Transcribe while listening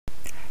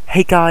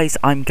Hey guys,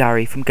 I'm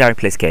Gary from Gary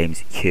Plays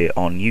Games here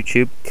on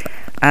YouTube,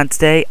 and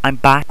today I'm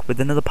back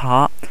with another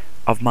part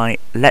of my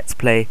Let's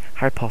Play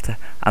Harry Potter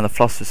and the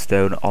Philosopher's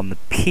Stone on the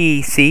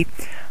PC.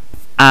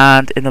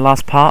 And in the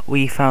last part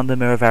we found the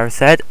Mirror of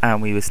Erised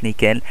and we were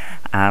sneaking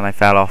and I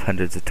fell off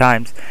hundreds of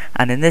times,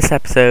 and in this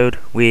episode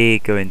we're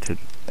going to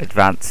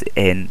advance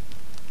in,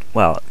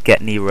 well,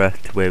 get nearer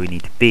to where we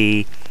need to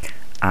be.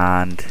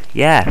 And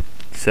yeah,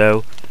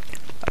 so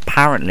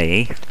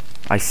apparently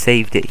I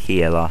saved it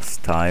here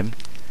last time,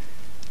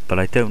 but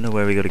I don't know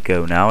where we got to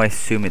go now. I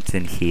assume it's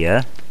in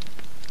here.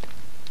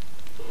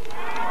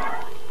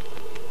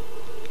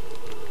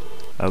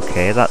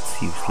 Okay,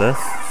 that's useless.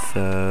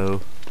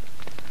 So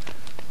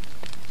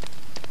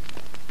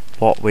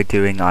what we're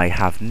doing, I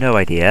have no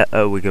idea.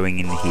 Oh, we're going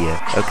in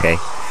here. Okay.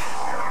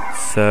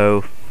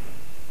 So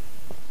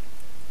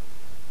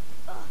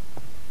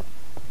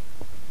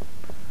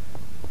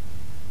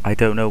I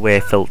don't know where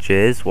Filch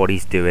is, what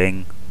he's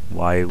doing,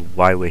 why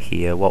we're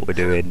here, what we're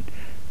doing.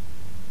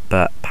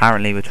 But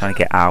apparently we're trying to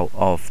get out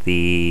of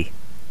the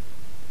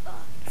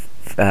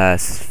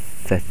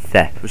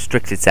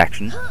restricted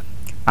section,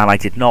 and I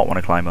did not want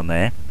to climb on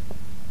there.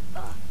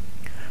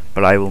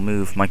 But I will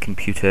move my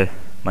computer,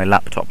 my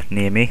laptop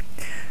near me,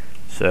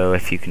 so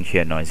if you can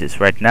hear noises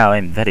right now,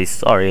 I'm very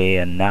sorry,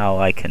 and now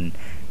I can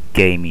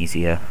game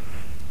easier.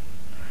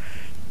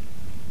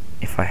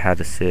 If I had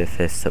a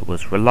surface that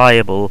was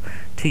reliable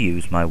to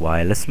use my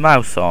wireless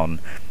mouse on,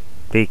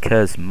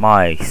 because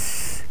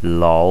mice,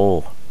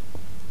 lol.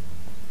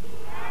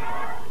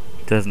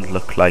 Doesn't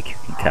look like you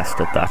can cast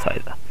at that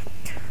either.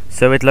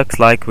 So it looks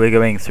like we're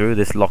going through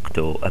this locked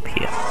door up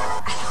here,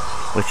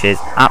 which is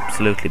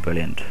absolutely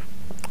brilliant.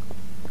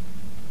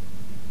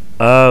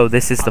 Oh,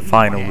 this is the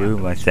final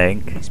room, I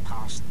think.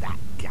 Past that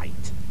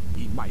gate,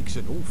 he makes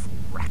an awful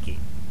racket.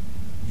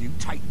 You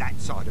take that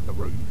side of the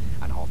room,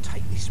 and I'll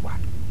take this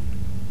one.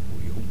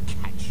 We'll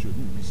catch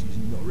them, Mrs.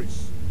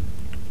 Norris.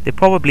 They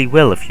probably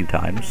will a few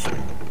times.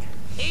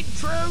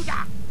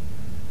 Intruder!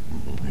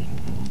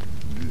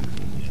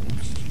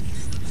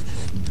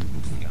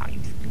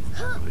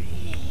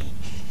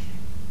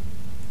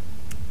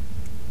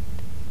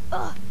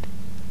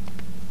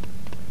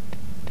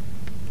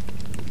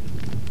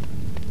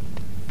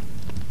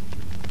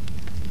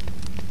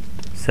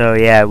 So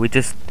yeah, we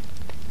just...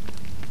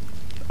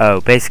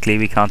 Oh, basically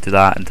we can't do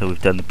that until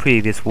we've done the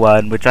previous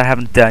one, which I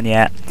haven't done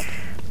yet.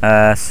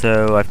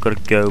 So I've got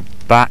to go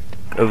back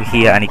over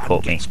here, and he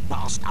caught me.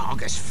 Past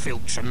Argus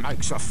Filch and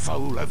makes a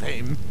fool of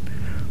him.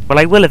 Well,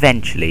 I will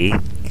eventually,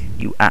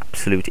 you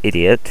absolute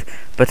idiot.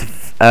 But,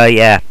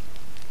 yeah.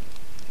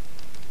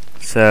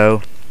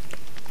 So,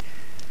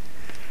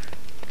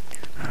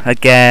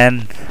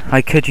 again,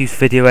 I could use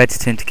video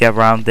editing to get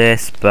around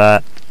this,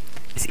 but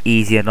it's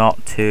easier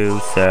not to,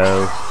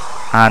 so...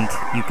 And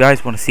you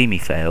guys want to see me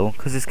fail,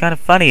 because it's kind of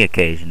funny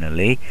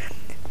occasionally,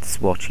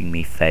 just watching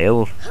me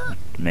fail,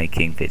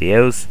 making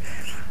videos.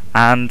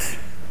 And,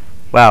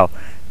 well,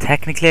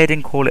 technically I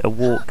didn't call it a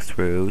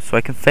walkthrough, so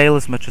I can fail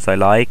as much as I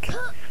like.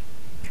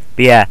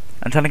 But yeah,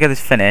 I'm trying to get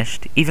this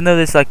finished, even though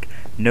there's like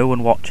no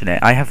one watching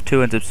it. I have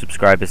 200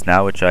 subscribers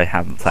now, which I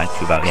haven't thanked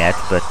you about yet,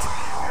 but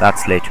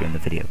that's later in the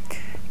video.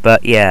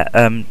 But yeah,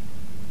 I'm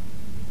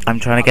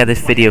trying to get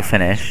this video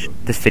finished.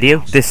 This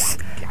series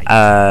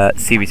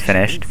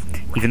finished,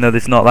 even though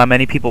there's not that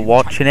many people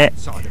watching it,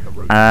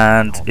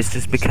 and it's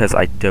just because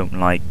I don't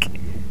like...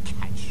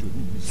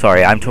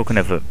 Sorry, I'm talking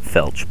of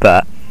Filch,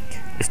 but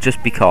it's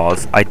just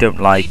because I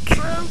don't like...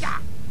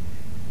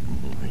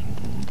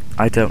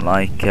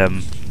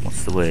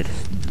 what's the word?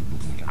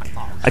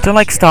 I don't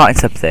like starting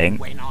something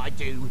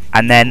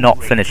and then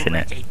not finishing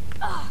it.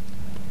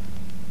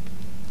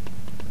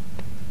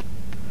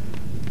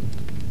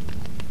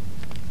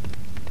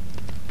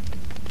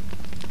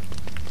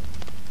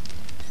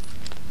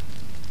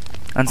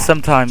 And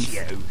sometimes,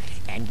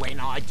 and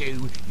when I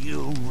do,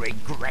 you'll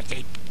regret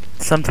it.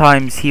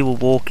 Sometimes he will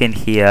walk in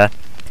here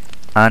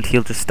and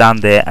he'll just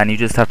stand there, and you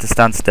just have to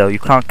stand still. You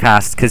can't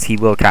cast because he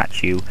will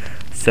catch you.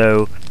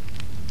 So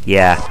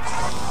yeah,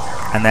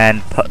 and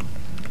then put,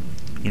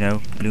 you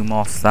know, blue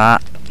moss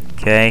that.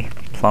 Okay,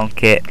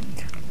 plonk it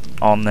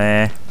on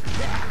there,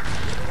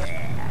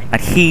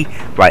 and he,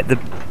 right,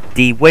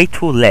 the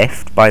weight will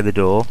lift by the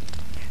door,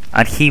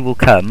 and he will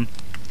come.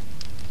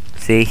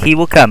 See, he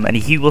will come and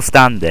he will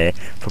stand there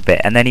for a bit,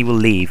 and then he will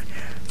leave.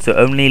 So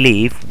only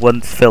leave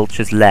once Filch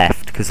has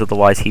left, because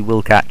otherwise he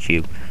will catch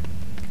you.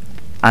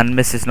 And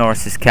Mrs.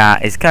 Norris's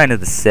cat is kind of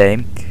the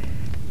same.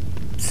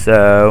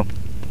 So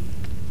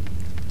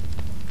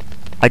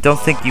I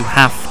don't think you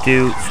have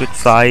to switch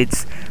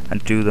sides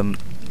and do them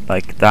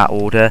like that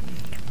order,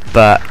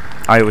 but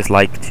I always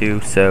like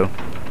to. So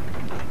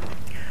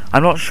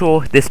I'm not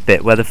sure this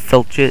bit whether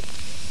Filch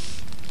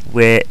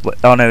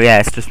oh no, yeah,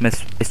 it's just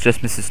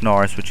Mrs.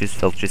 Norris, which is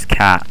Filch's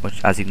cat,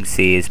 which as you can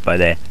see is by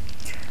there.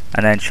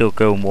 And then she'll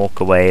go and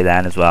walk away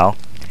then as well.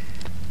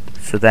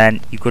 So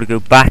then you've got to go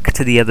back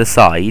to the other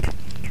side,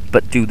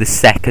 but do the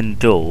second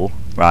door,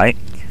 right,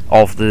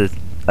 of the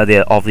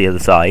other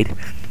side,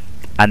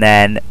 and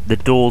then the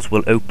doors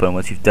will open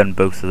once you've done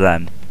both of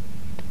them.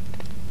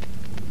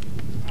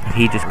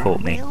 He just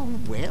caught me.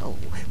 Well,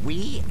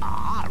 we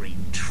are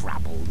in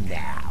trouble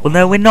now. Well,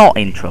 no, we're not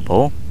in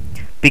trouble,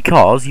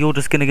 because you're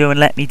just going to go and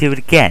let me do it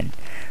again.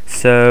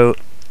 So,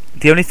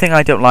 the only thing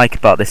I don't like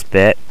about this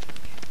bit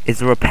is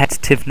the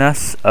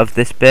repetitiveness of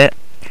this bit.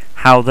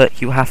 How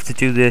that you have to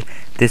do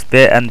this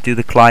bit and do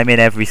the climbing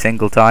every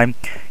single time,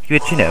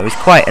 which, you know, is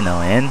quite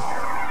annoying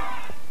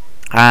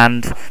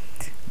and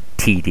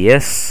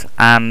tedious,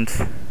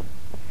 and,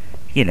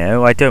 you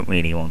know, I don't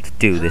really want to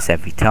do this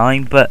every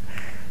time, but,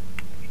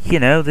 you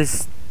know,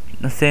 there's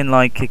nothing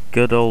like a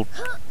good old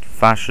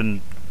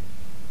fashioned,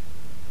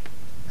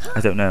 I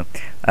don't know,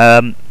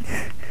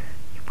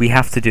 we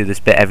have to do this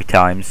bit every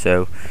time,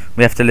 so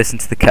we have to listen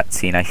to the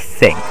cutscene, I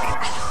think.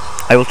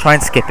 I will try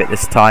and skip it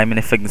this time, and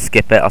if I can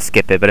skip it, I'll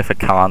skip it, but if I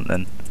can't,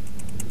 then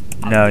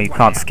no, you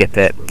can't skip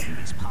it.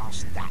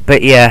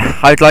 But yeah,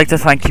 I'd like to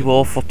thank you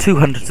all for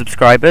 200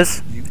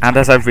 subscribers, and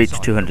as I've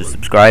reached 200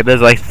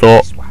 subscribers, I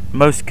thought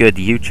most good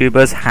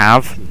YouTubers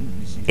have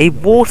a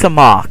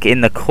watermark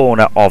in the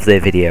corner of their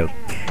video.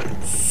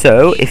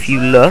 So, if you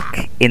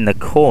look in the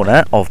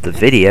corner of the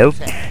video,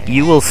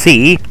 you will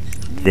see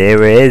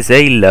there is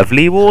a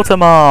lovely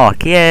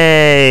watermark,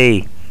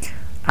 yay!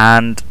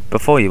 And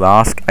before you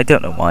ask, I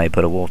don't know why I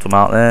put a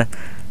watermark there.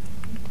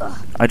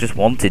 I just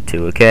wanted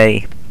to,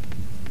 okay?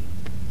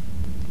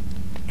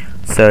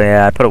 So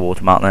yeah, I put a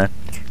watermark there.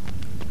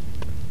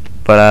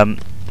 But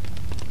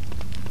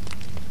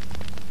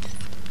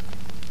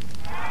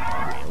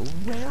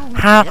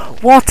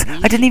what?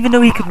 I didn't even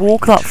know he could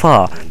walk that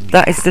far.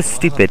 That is just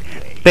stupid.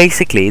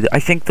 Basically, I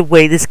think the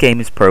way this game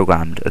is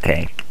programmed,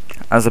 okay,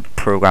 as a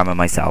programmer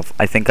myself,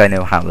 I think I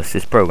know how this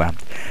is programmed.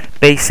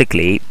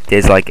 Basically,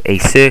 there's like a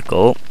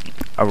circle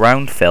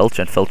around Filch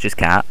and Filch's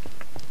cat,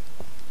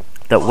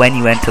 that when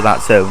you enter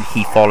that zone,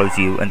 he follows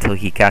you until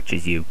he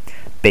catches you,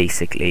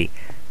 basically.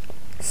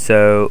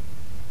 So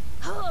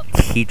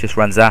he just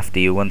runs after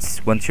you. Once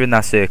you're in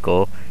that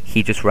circle,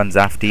 he just runs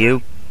after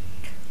you.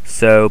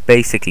 So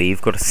basically,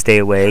 you've got to stay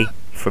away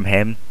from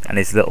him and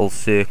his little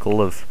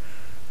circle of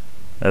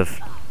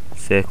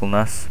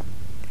circleness.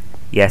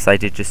 Yes, I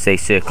did just say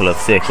circle of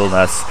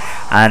circleness,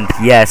 and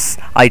yes,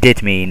 I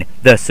did mean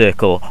the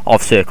circle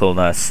of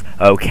circleness.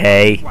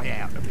 Okay.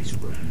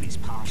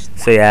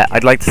 So yeah,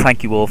 I'd like to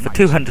thank you all for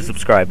 200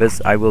 subscribers.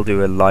 I will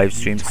do a live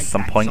stream at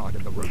some point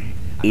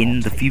in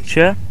the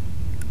future.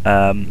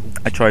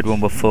 I tried one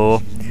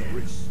before.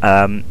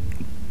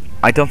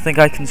 I don't think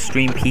I can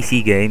stream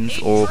PC games,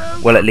 or,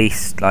 well, at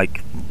least,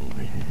 like,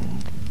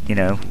 you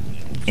know,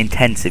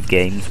 intensive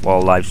games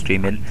while live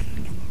streaming.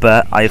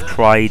 But I've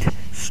tried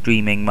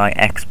streaming my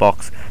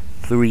Xbox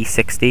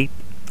 360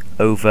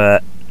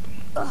 over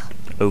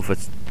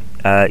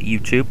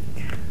YouTube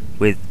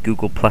with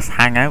Google Plus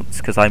Hangouts,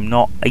 because I'm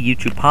not a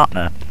YouTube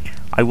partner.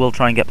 I will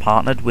try and get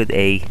partnered with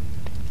a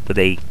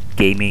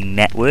gaming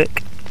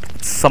network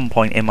at some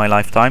point in my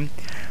lifetime,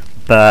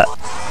 but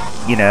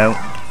you know,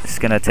 it's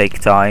gonna take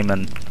time.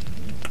 And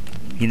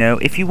you know,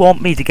 if you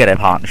want me to get a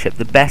partnership,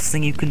 the best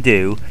thing you can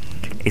do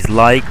is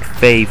like,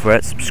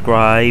 favorite,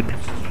 subscribe,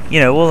 you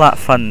know, all that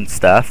fun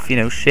stuff. You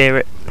know, share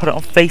it, put it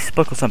on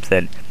Facebook or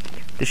something.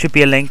 There should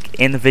be a link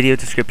in the video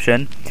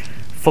description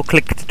for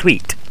click to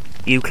tweet.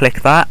 You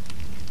click that,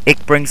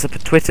 it brings up a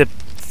Twitter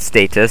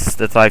status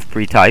that I've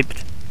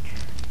pre-typed,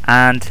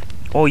 and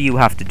all you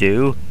have to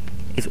do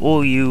is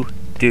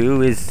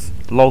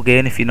log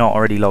in if you're not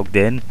already logged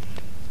in,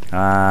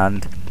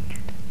 and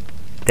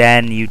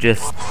then you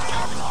just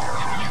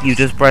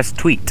press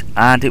tweet,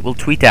 and it will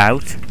tweet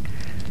out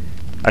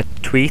a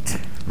tweet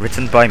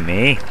written by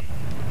me,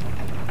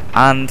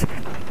 and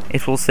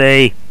it will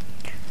say,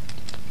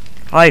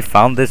 I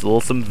found this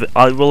awesome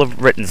I will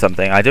have written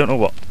something. I don't know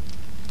what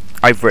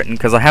I've written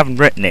because I haven't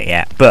written it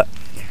yet, but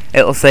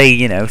it'll say,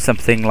 you know,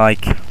 something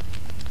like,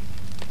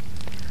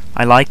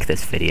 I like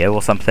this video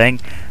or something,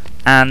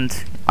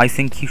 and I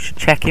think you should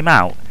check him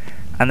out.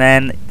 And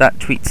then that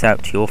tweets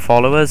out to your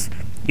followers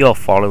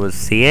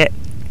see it,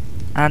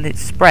 and it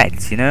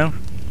spreads, you know.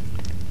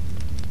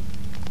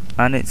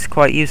 And it's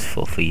quite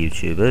useful for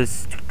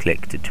YouTubers to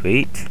click to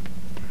tweet.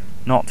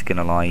 Not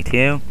gonna lie to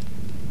you,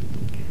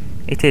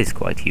 it is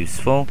quite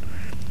useful.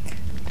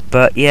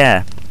 But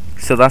yeah,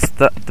 so that's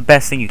the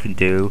best thing you can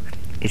do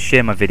is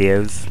share my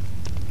videos,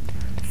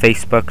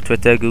 Facebook,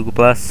 Twitter, Google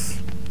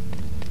Plus,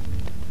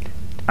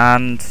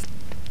 and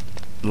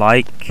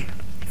like,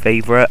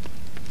 favorite.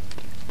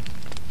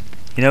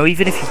 You know,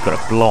 even if you've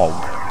got a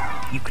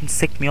blog, you can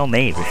stick me on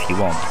there if you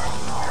want.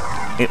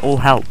 It all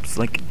helps.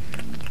 Like,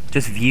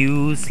 just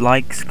views,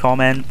 likes,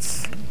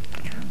 comments,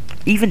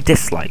 even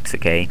dislikes,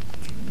 okay?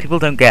 People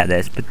don't get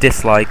this, but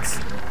dislikes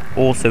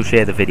also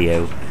share the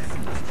video.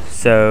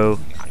 So,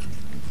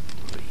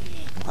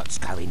 what's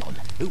going on?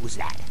 Who was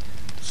that?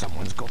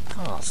 Someone's got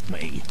past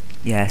me.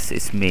 Yes,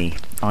 it's me,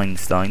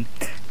 Einstein.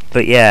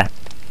 But yeah,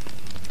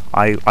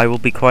 I will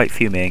be quite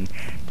fuming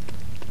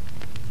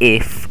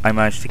if I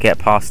manage to get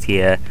past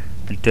here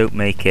and don't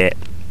make it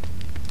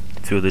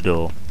through the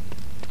door,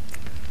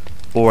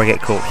 or I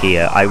get caught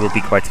here. I will be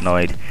quite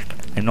annoyed.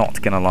 I'm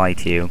not gonna lie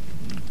to you.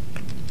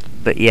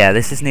 But yeah,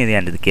 this is near the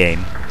end of the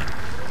game.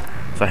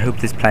 So I hope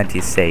there's plenty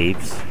of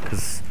saves,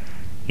 because,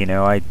 you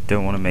know, I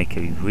don't want to make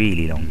a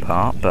really long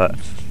part, but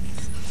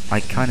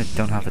I kind of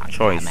don't have a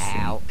choice.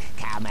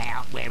 Come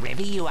out,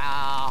 wherever you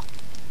are.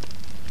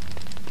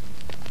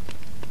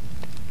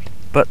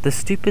 But the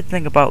stupid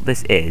thing about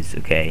this is,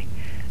 okay,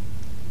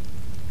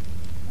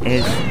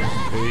 is...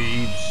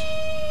 Thieves,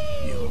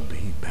 you'll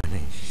be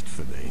punished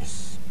for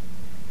this.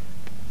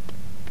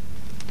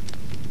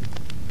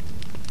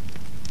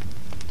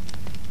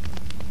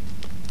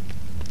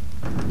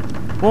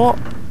 What?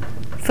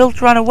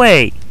 Filch ran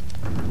away!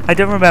 I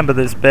don't remember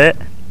this bit.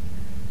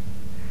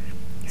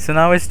 So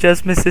now it's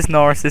just Mrs.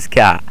 Norris's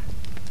cat.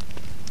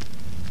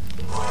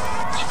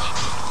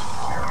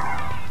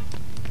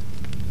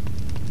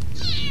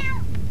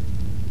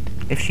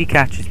 If she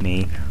catches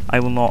me, I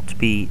will not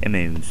be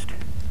amused.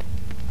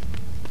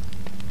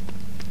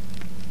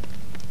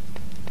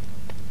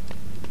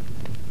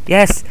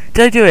 Yes!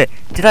 Did I do it?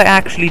 Did I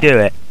actually do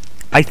it?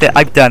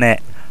 I've done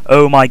it.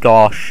 Oh my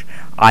gosh.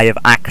 I have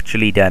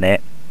actually done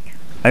it.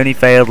 Only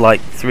failed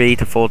like 3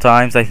 to 4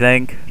 times, I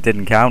think.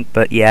 Didn't count,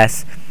 but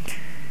yes.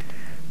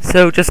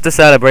 So just to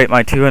celebrate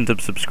my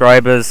 200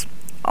 subscribers,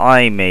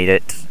 I made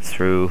it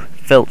through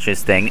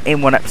Filch's thing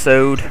in 1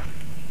 episode.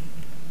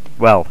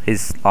 Well,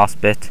 his last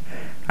bit.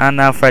 And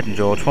now Fred and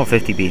George,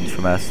 150 beans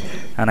from us.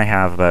 And I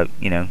have about,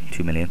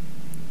 2 million.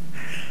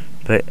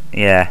 But,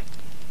 yeah.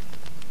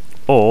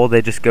 Or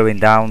they're just going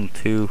down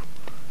to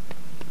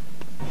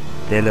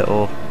their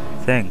little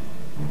thing.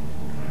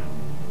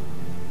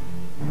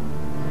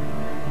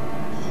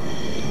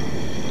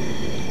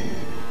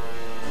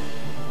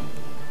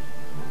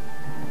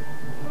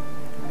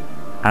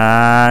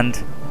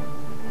 And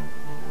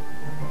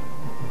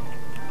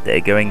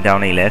they're going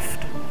down a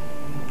lift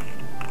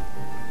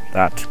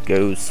that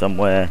goes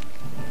somewhere.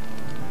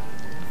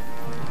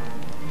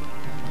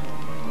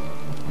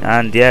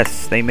 And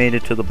yes, they made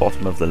it to the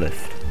bottom of the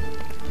lift.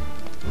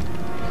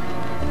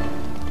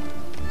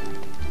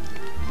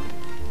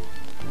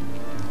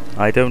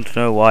 I don't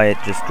know why it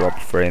just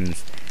dropped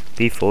frames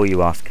before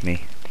you ask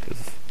me.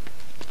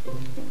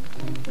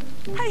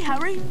 Hey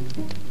Harry,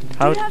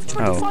 how? do you have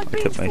 25 I took my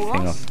beans thing for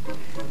us?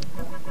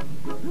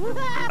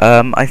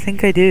 off. I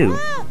think I do.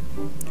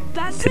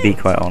 That's To be it.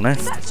 quite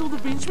honest. That's all the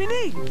beans we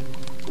need.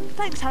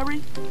 Thanks,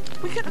 Harry.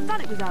 We couldn't have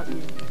done it without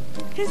you.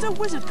 Here's a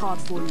wizard card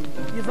for you.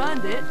 You've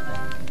earned it.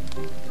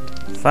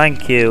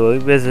 Thank you, a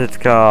wizard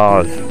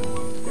card.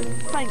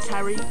 Thanks,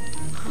 Harry.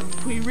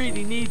 We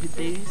really needed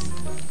these.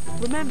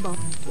 Remember,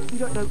 you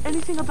don't know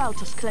anything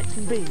about us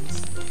collecting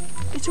beans.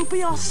 It'll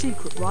be our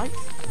secret, right?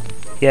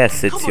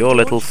 Yes, it's Come on, your George.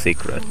 little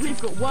secret. We've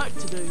got work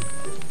to do.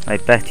 I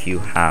bet you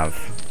have.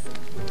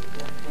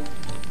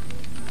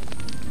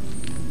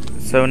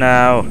 So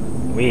now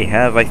we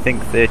have, I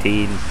think,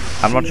 13.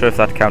 I'm not sure if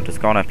that count has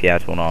gone up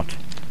yet or not.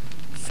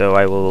 So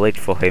I will wait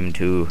for him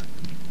to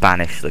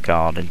banish the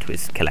card into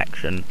his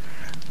collection,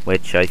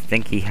 which I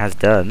think he has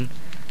done.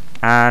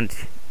 And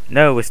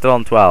no, we're still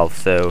on 12,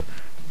 so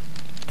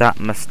that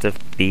must have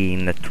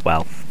been the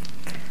 12th.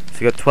 So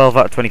we got 12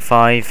 out of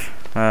 25.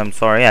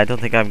 Sorry, I don't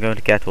think I'm going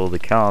to get all the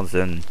cards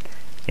in,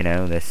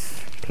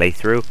 this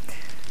playthrough.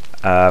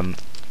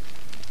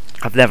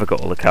 I've never got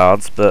all the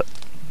cards, but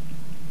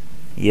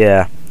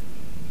yeah.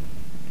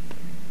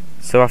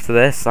 So after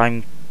this,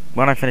 when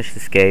I finish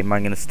this game,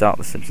 I'm going to start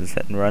the Simpsons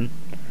Hit and Run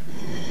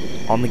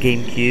on the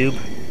GameCube,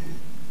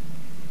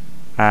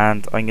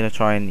 and I'm going to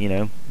try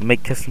and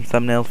make custom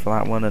thumbnails for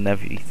that one and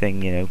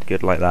everything,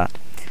 good like that.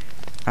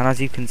 And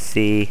as you can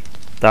see,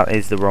 that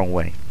is the wrong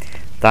way.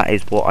 That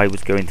is what I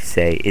was going to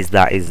say,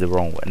 that is the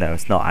wrong way. No,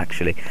 it's not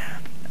actually.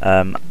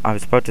 I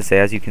was about to say,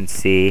 as you can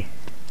see,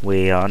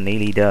 we are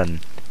nearly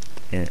done.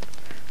 Yeah.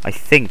 I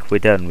think we're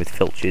done with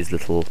Filch's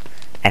little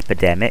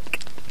epidemic.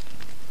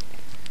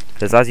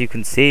 Because as you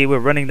can see, we're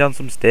running down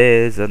some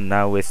stairs, and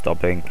now we're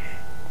stopping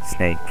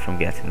Snape from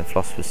getting the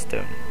Philosopher's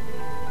Stone.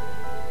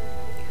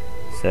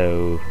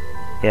 So,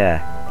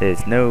 yeah,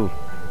 there's no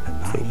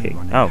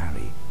talking. Oh.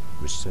 Harry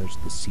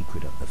researched the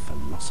secret of the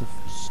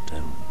Philosopher's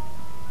Stone.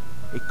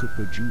 It could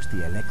produce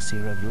the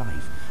elixir of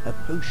life, a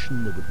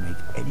potion that would make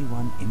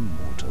anyone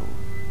immortal.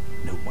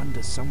 No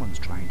wonder someone's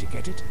trying to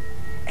get it.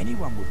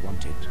 Anyone would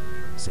want it,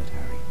 said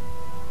Harry.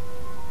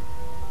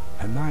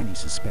 Hermione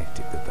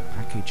suspected that the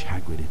package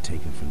Hagrid had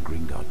taken from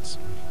Gringotts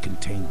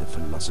contained the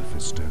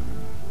Philosopher's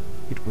Stone.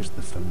 It was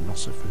the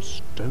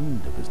Philosopher's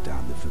Stone that was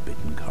down the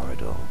forbidden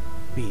corridor,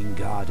 being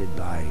guarded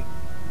by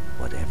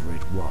whatever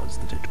it was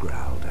that had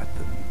growled at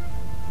them.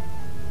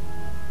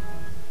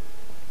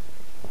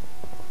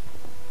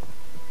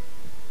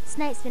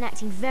 Snape's been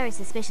acting very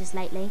suspicious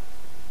lately.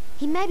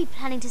 He may be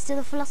planning to steal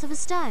the Philosopher's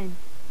Stone.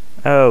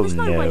 Oh There's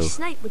no no. way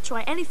Snape would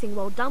try anything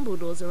while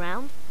Dumbledore's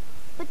around.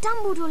 But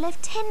Dumbledore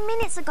left 10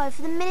 minutes ago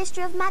for the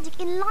Ministry of Magic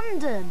in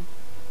London.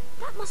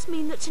 That must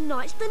mean that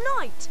tonight's the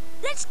night.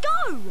 Let's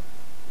go!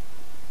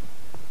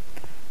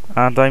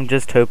 And I'm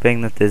just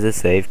hoping that there's a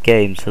save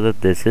game so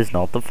that this is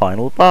not the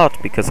final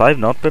part, because I've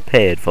not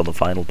prepared for the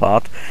final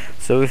part.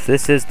 So if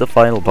this is the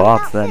final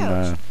part,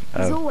 then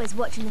He's always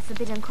watching the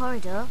Forbidden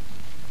Corridor.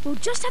 We'll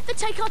just have to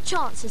take our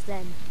chances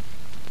then.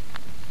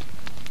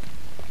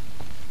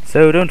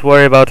 So don't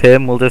worry about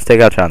him, we'll just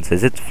take our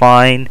chances. It's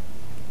fine.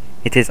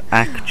 It is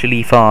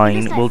actually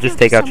fine. We'll just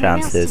take our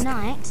chances.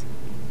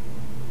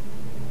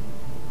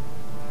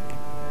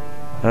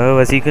 Oh,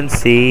 as you can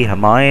see,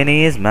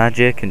 Hermione is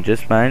magic and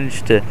just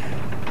managed to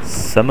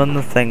summon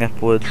the thing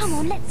upwards. Come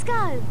on, let's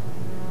go.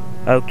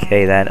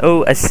 Okay then.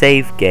 Oh, a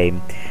save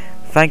game.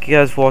 Thank you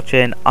guys for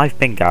watching. I've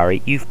been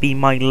Gary. You've been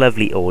my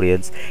lovely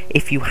audience.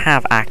 If you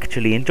have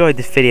actually enjoyed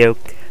this video,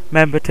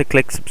 remember to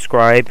click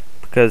subscribe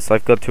because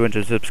I've got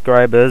 200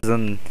 subscribers,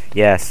 and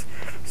yes.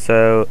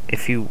 So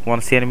if you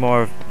want to see any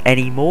more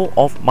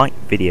of my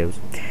videos,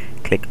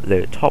 click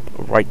the top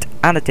right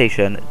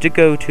annotation to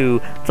go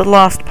to the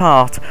last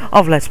part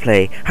of Let's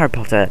Play Harry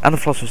Potter and the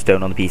Philosopher's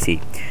Stone on the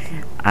PC.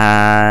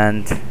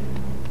 And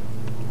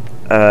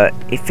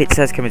if it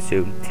says coming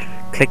soon,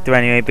 click there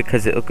anyway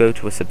because it'll go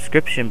to a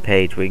subscription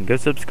page where you can go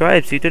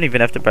subscribe, so you don't even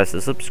have to press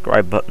the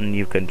subscribe button,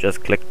 you can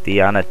just click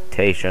the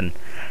annotation.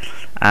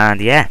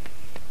 And yeah,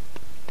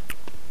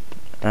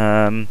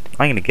 I'm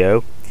gonna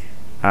go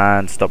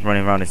and stop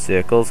running around in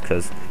circles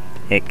because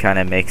it kind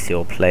of makes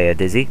your player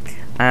dizzy,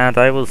 and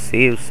I will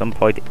see you some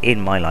point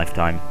in my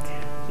lifetime.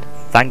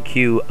 Thank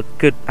you,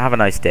 have a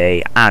nice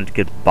day, and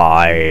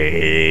goodbye.